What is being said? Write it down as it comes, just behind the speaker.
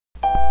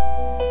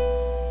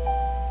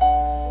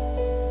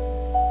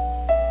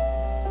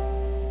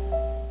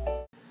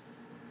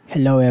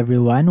Hello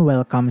everyone,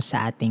 welcome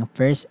sa ating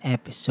first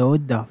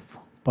episode of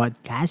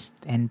podcast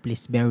and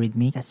please bear with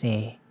me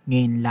kasi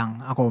ngayon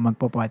lang ako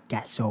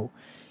magpo-podcast so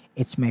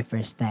it's my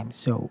first time.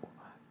 So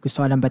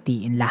gusto ko lang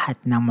batiin lahat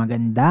ng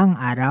magandang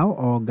araw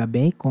o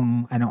gabi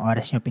kung anong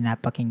oras nyo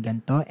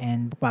pinapakinggan to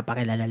and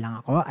papakilala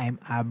lang ako. I'm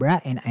Abra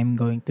and I'm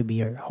going to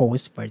be your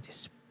host for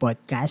this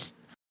podcast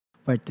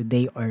for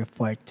today or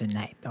for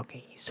tonight.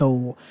 Okay,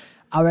 so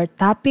our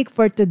topic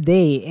for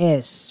today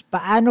is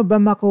paano ba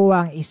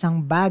makuha ang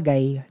isang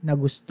bagay na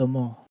gusto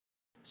mo?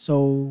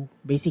 So,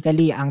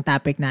 basically, ang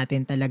topic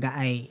natin talaga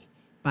ay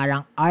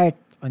parang art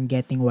on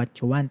getting what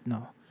you want,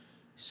 no?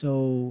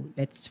 So,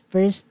 let's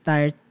first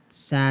start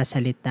sa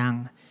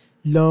salitang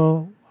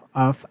law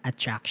of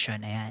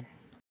attraction. Ayan.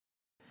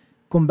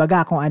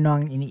 Kumbaga, kung ano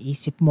ang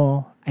iniisip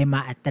mo, ay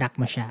ma-attract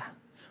mo siya.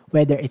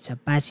 Whether it's a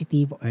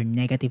positive or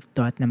negative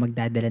thought na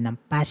magdadala ng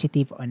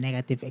positive or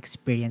negative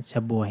experience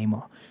sa buhay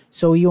mo.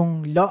 So,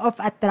 yung law of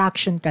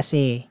attraction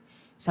kasi,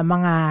 sa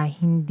mga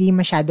hindi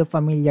masyado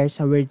familiar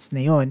sa words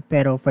na yon,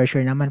 pero for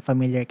sure naman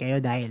familiar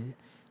kayo dahil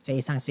sa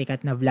isang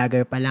sikat na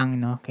vlogger pa lang,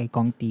 no, kay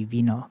Kong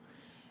TV, no.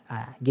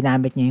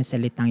 Ginamit niya yung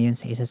salitang yun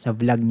sa isa sa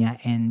vlog niya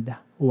and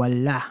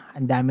wala,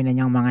 ang dami na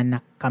niyang mga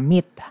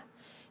nakamit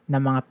na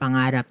mga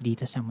pangarap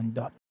dito sa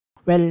mundo.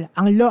 Well,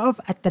 ang law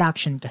of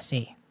attraction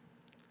kasi,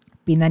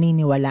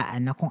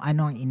 pinaniniwalaan na kung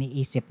ano ang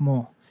iniisip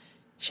mo,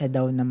 siya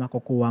daw na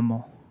makukuha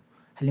mo.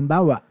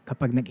 Halimbawa,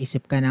 kapag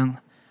nag-isip ka ng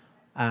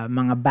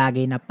mga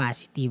bagay na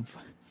positive,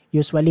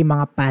 usually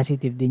mga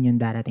positive din yung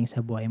darating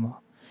sa buhay mo.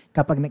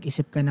 Kapag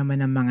nag-isip ka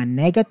naman ng mga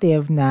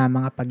negative na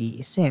mga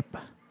pag-iisip,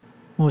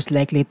 most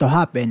likely to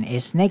happen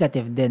is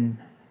negative din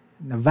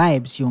na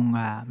vibes yung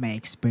may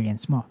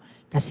experience mo.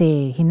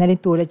 Kasi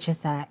hinalintulad siya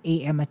sa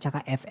AM at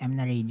saka FM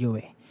na radio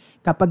eh.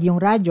 Kapag yung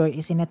radyo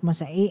isinet mo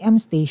sa AM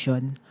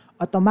station,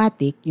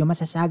 automatic, yung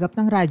masasagap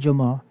ng radyo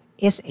mo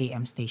is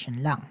AM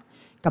station lang.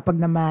 Kapag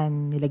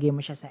naman nilagay mo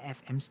siya sa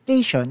FM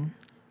station,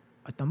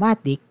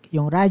 automatic,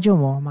 yung radyo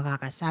mo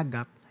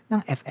makakasagap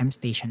ng FM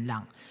station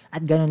lang.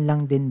 At ganun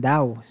lang din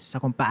daw sa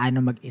kung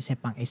paano mag-isip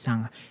ang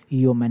isang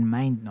human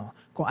mind, no?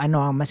 Kung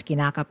ano ang mas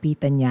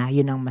kinakapitan niya,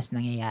 yun ang mas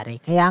nangyayari.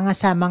 Kaya nga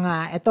sa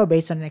mga, ito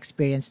based on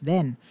experience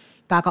din,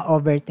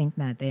 kaka-overthink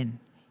natin.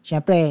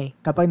 Siyempre,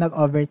 kapag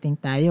nag-overthink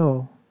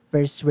tayo,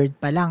 first word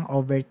pa lang,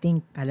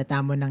 overthink,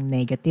 kalata mo ng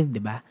negative, di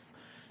ba?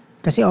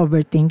 Kasi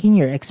overthinking,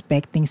 you're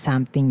expecting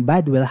something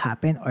bad will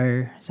happen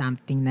or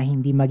something na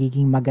hindi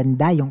magiging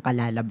maganda yung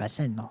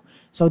kalalabasan, no?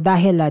 So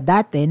dahil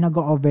dati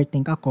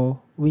nag-overthink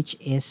ako, which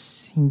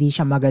is hindi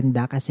siya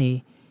maganda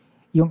kasi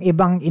yung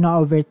ibang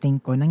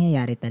ino-overthink ko,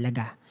 nangyayari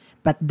talaga.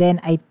 But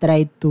then I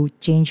tried to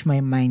change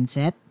my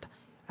mindset.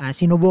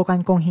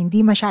 Sinubukan kong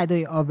hindi masyado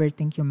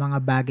i-overthink yung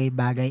mga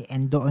bagay-bagay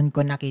and doon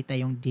ko nakita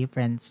yung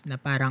difference na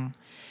parang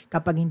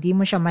kapag hindi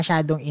mo siya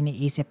masyadong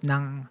iniisip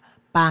ng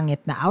pangit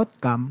na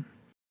outcome,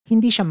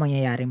 hindi siya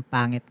mangyayaring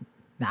pangit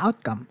na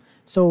outcome.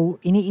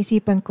 So,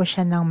 iniisipan ko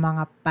siya ng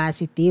mga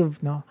positive,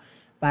 no?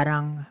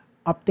 Parang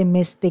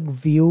optimistic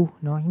view,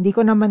 no? Hindi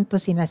ko naman to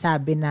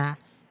sinasabi na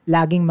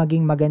laging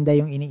maging maganda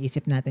yung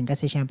iniisip natin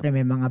kasi syempre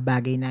may mga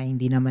bagay na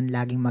hindi naman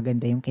laging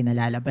maganda yung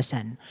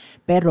kinalalabasan.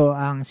 Pero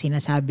ang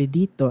sinasabi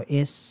dito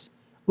is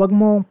wag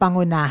mong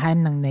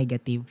pangunahan ng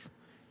negative.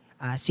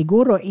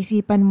 Siguro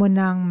isipan mo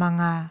ng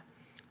mga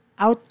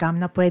outcome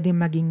na pwede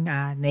maging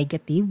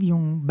negative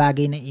yung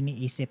bagay na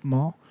iniisip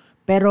mo,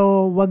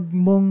 pero wag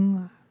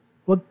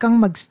kang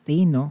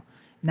magstay, no,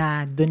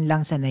 na dun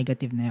lang sa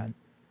negative na yun.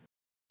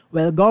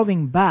 Well,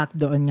 going back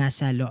doon nga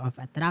sa law of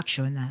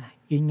attraction,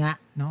 yun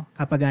nga, no,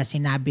 kapag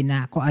sinabi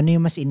na kung ano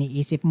yung mas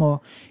iniisip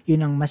mo,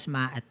 yun ang mas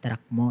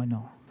ma-attract mo,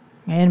 no.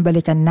 Ngayon,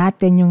 balikan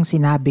natin yung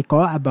sinabi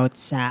ko about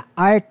sa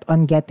art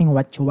on getting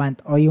what you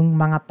want o yung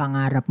mga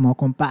pangarap mo,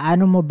 kung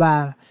paano mo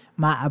ba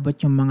maabot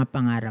yung mga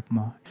pangarap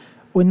mo.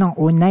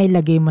 Unang-una,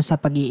 ilagay mo sa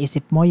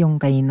pag-iisip mo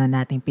yung kanina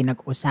nating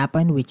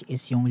pinag-usapan which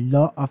is yung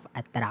law of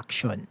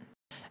attraction.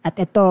 At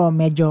ito,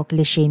 medyo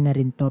cliche na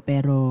rin to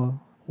pero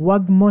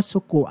huwag mo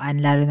sukuan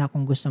lalo na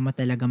kung gusto mo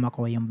talaga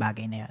makuha yung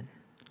bagay na yun.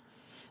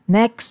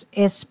 Next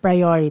is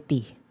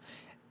priority.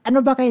 Ano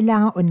ba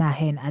kailangan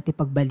unahin at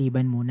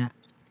ipagbaliban muna?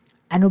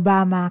 Ano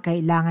ba mga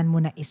kailangan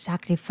mo na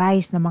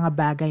isacrifice na mga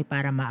bagay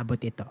para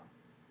maabot ito?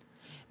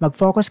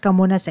 Mag-focus ka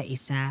muna sa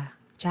isa,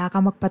 tsaka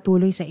ka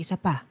magpatuloy sa isa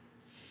pa.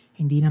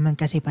 Hindi naman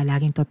kasi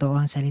palaging totoo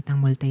ang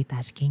salitang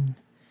multitasking.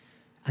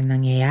 Ang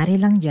nangyayari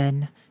lang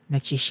dyan,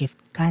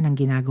 nag-shift ka ng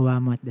ginagawa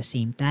mo at the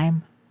same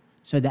time.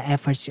 So the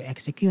efforts you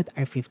execute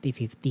are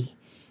 50-50.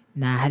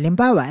 Na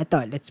halimbawa, ito,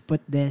 let's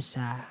put this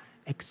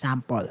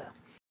example.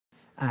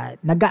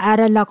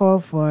 Nag-aaral ako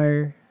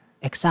for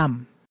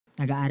exam.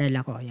 Nag-aaral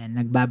ako,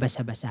 yan,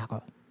 nagbabasa-basa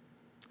ako.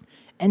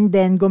 And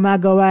then,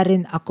 gumagawa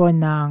rin ako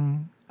ng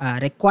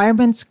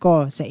requirements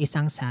ko sa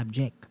isang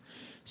subject.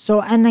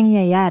 So, ang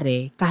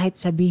nangyayari, kahit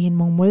sabihin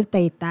mong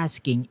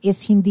multitasking,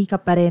 is hindi ka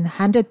pa rin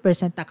 100%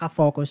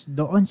 nakafocus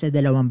doon sa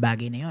dalawang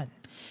bagay na yon.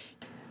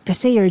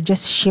 Kasi you're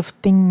just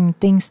shifting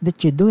things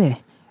that you do eh.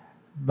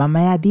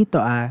 Mamaya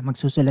dito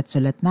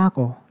magsusulat-sulat na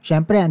ako.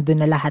 Siyempre, andun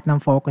na lahat ng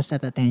focus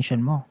at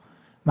attention mo.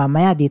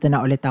 Mamaya dito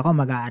na ulit ako,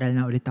 mag-aaral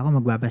na ulit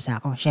ako,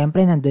 magbabasa ako.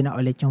 Syempre, nandun na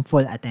ulit yung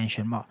full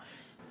attention mo.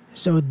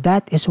 So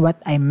that is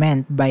what I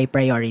meant by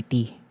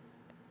priority.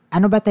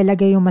 Ano ba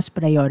talaga yung mas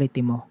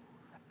priority mo?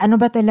 Ano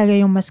ba talaga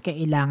yung mas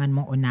kailangan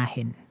mong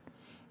unahin?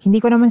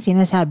 Hindi ko naman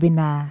sinasabi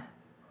na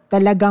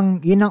talagang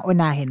yun ang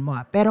unahin mo.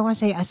 Pero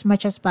kasi as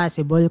much as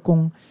possible,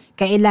 kung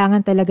kailangan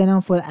talaga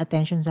ng full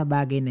attention sa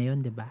bagay na yun,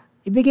 di ba?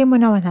 Ibigay mo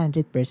na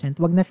 100%,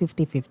 wag na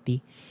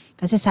 50-50.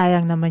 Kasi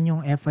sayang naman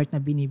yung effort na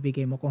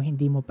binibigay mo kung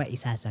hindi mo pa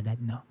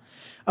isasagad, no?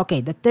 Okay,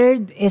 the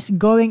third is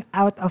going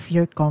out of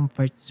your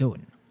comfort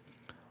zone.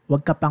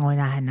 Huwag ka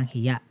pangunahan ng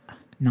hiya,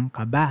 ng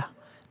kaba,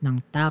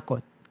 ng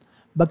takot.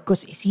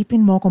 Bagkus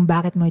isipin mo kung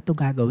bakit mo ito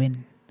gagawin.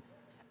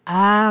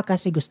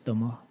 Kasi gusto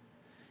mo.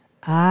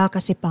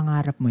 Kasi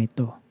pangarap mo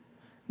ito.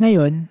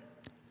 Ngayon,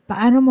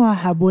 paano mo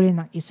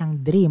hahabulin ng isang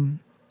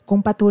dream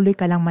kung patuloy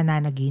ka lang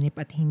mananaginip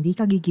at hindi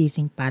ka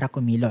gigising para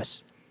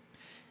kumilos?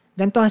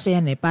 Ganito kasi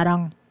yan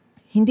parang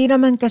hindi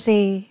naman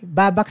kasi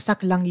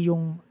babaksak lang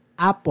yung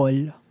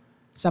apple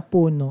sa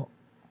puno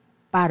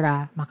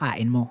para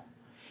makain mo.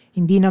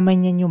 Hindi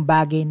naman yan yung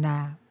bagay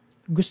na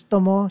gusto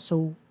mo,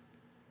 so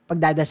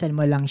pagdadasal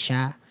mo lang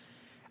siya.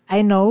 I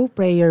know,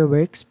 prayer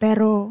works,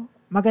 pero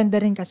maganda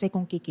rin kasi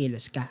kung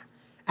kikilos ka.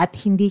 At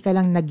hindi ka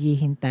lang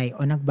naghihintay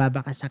o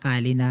nagbabaka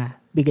sakali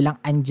na biglang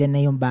andyan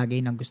na yung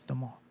bagay na gusto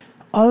mo.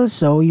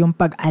 Also, yung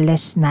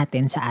pag-alis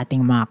natin sa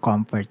ating mga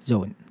comfort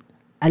zone.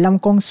 Alam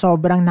kong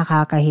sobrang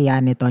nakakahiya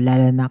nito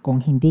lalo na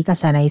kung hindi ka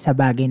sanay sa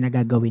bagay na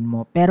gagawin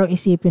mo. Pero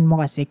isipin mo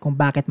kasi kung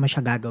bakit mo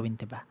siya gagawin,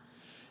 diba?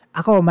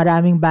 Ako,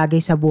 maraming bagay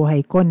sa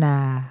buhay ko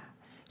na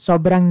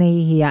sobrang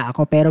nahihiya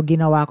ako pero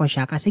ginawa ko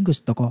siya kasi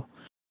gusto ko.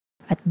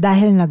 At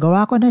dahil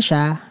nagawa ko na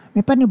siya,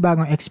 may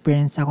panibagong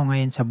experience ako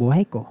ngayon sa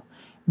buhay ko.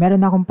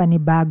 Meron akong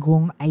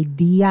panibagong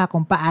idea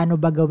kung paano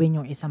ba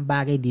gawin yung isang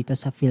bagay dito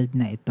sa field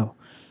na ito.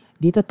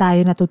 Dito tayo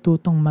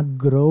natututong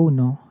mag-grow,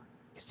 no?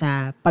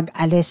 Sa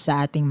pag-alis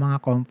sa ating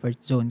mga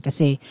comfort zone.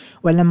 Kasi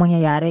walang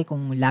mangyayari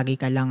kung lagi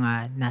ka lang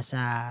nasa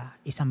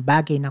isang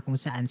bagay na kung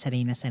saan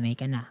sanay na sanay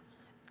ka na.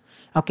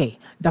 Okay,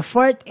 the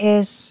fourth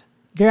is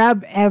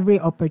grab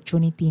every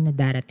opportunity na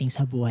darating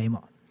sa buhay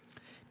mo.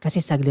 Kasi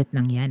saglit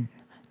lang yan.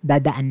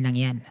 Dadaan lang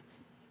yan.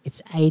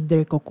 It's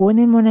either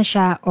kukunin mo na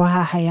siya o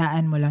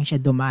hahayaan mo lang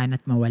siya dumaan at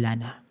mawala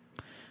na.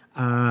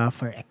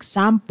 For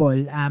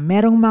example,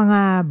 merong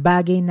mga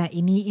bagay na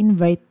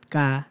ini-invite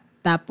ka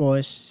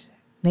tapos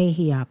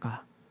nahihiya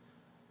ka.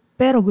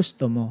 Pero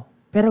gusto mo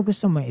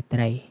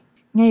i-try.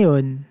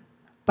 Ngayon,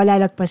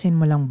 palalagpasin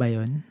mo lang ba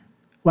yun?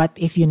 What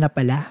if yun na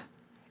pala?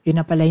 Yun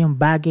na pala yung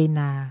bagay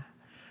na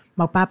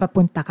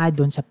magpapapunta ka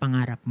doon sa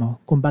pangarap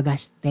mo. Kumbaga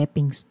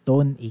stepping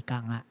stone,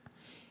 ika nga.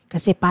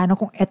 Kasi paano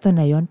kung eto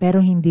na yon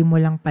pero hindi mo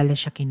lang pala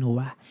siya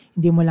kinuha.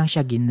 Hindi mo lang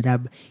siya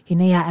ginrab.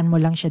 Hinayaan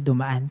mo lang siya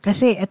dumaan.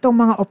 Kasi etong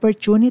mga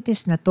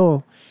opportunities na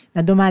to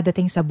na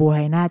dumadating sa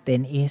buhay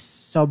natin is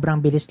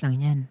sobrang bilis lang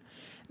yan.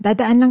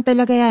 Dadaan lang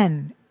talaga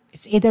yan.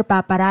 It's either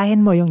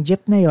paparahin mo yung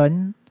jeep na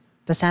yon,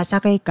 tas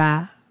sasakay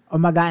ka, o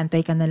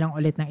mag-aantay ka na lang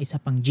ulit ng isa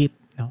pang jeep.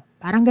 No?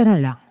 Parang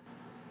gano'n lang.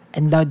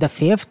 And now the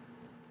fifth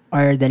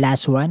or the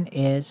last one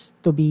is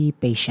to be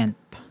patient.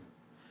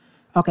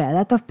 Okay, a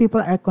lot of people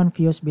are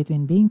confused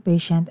between being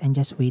patient and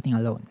just waiting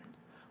alone.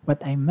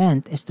 What I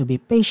meant is to be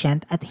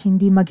patient at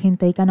hindi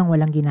maghintay ka ng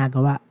walang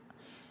ginagawa.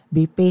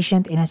 Be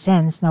patient in a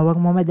sense na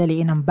huwag mo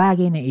madaliin ang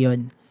bagay na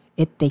iyon.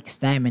 It takes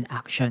time and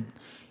action.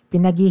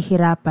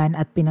 Pinaghihirapan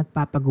at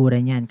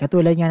pinagpapaguran yan.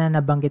 Katulad nga na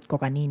nabanggit ko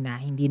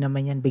kanina, hindi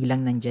naman yan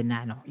biglang nandyan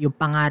na. No? Yung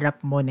pangarap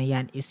mo na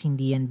yan is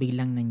hindi yan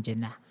biglang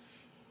nandyan na.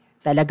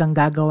 Talagang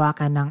gagawa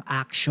ka ng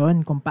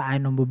action kung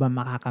paano mo ba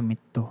makakamit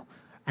to.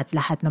 At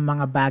lahat ng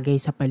mga bagay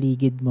sa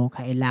paligid mo,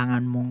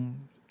 kailangan mong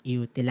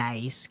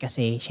i-utilize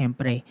kasi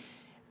syempre,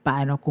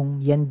 paano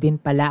kung yan din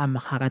pala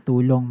ang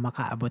makakatulong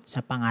makaabot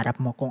sa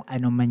pangarap mo kung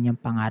ano man yung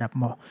pangarap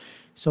mo.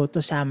 So to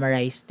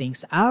summarize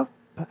things up,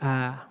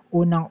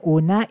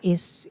 unang-una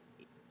is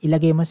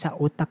ilagay mo sa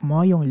utak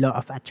mo yung law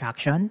of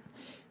attraction.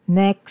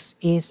 Next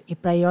is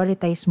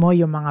i-prioritize mo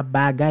yung mga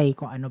bagay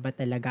kung ano ba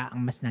talaga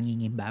ang mas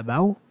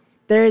nangingibabaw.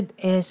 Third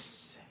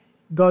is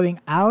going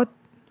out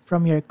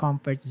from your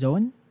comfort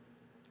zone.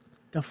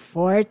 The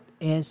fourth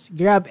is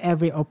grab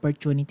every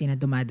opportunity na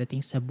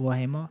dumadating sa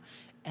buhay mo.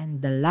 And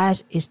the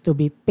last is to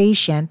be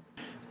patient,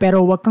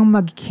 pero huwag kang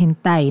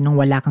maghintay nung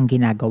wala kang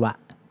ginagawa.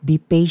 Be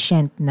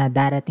patient na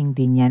darating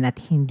din yan at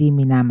hindi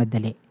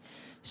minamadali.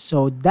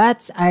 So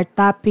that's our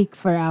topic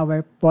for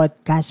our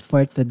podcast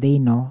for today,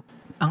 no?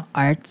 Ang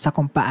art sa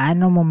kung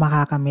paano mo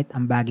makakamit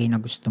ang bagay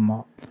na gusto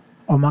mo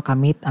o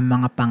makamit ang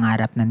mga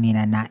pangarap na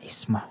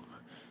ninanais mo.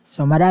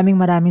 So maraming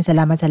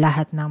salamat sa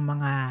lahat ng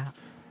mga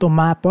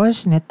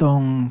tumapos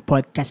nitong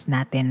podcast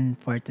natin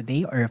for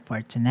today or for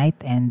tonight,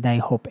 and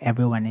I hope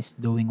everyone is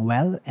doing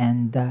well,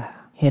 and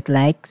hit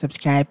like,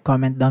 subscribe,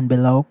 comment down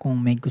below kung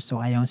may gusto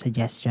kayong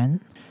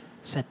suggestion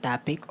sa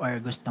topic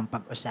or gustong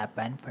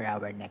pag-usapan for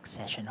our next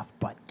session of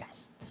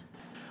podcast.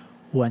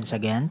 Once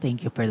again, thank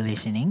you for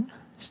listening.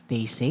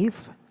 Stay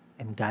safe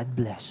and God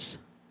bless.